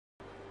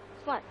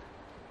What?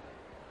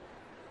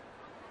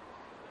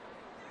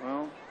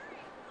 Well,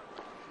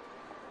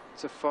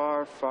 it's a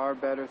far, far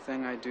better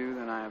thing I do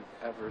than I have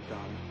ever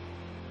done.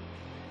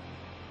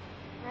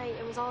 Right,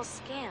 it was all a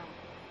scam.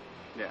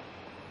 Yeah,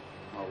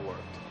 all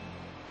worked.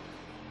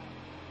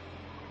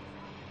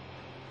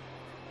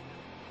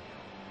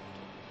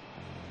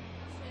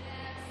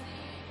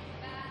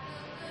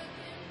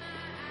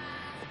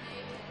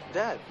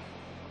 Dad,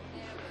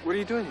 what are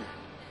you doing here?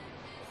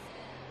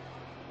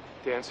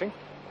 Dancing?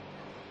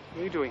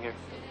 What are you doing here?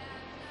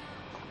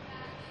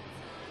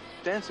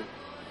 Dancing.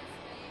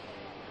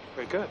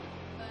 Very good.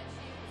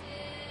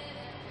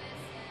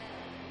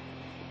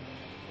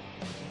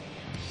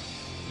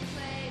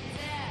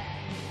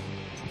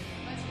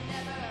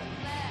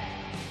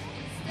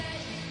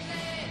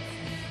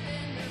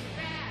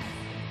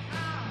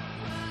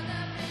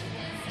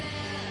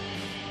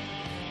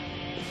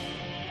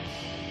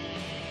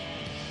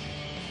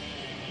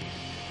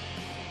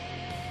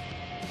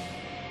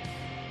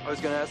 I was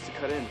gonna ask to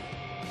cut in.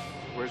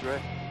 Where's Ray?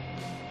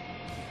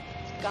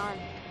 He's gone.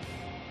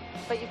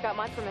 But you've got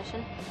my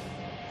permission.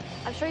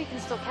 I'm sure you can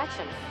still catch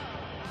him.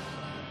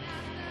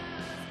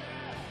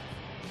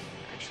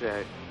 Actually,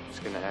 I was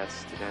gonna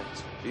ask to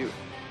dance with you.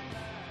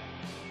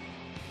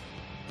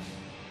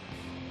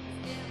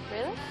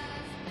 Really?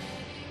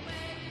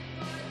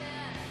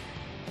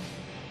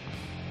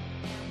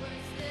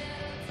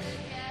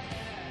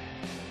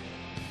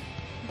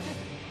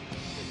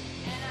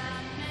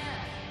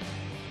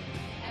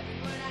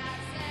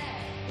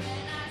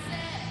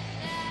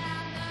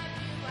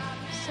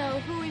 So,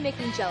 who are we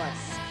making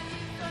jealous?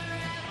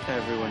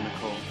 Everyone,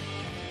 Nicole.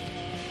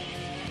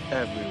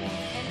 Everyone.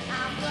 And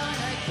I'm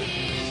gonna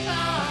keep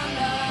on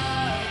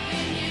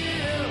loving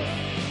you,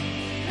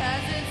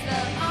 'cause it's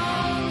the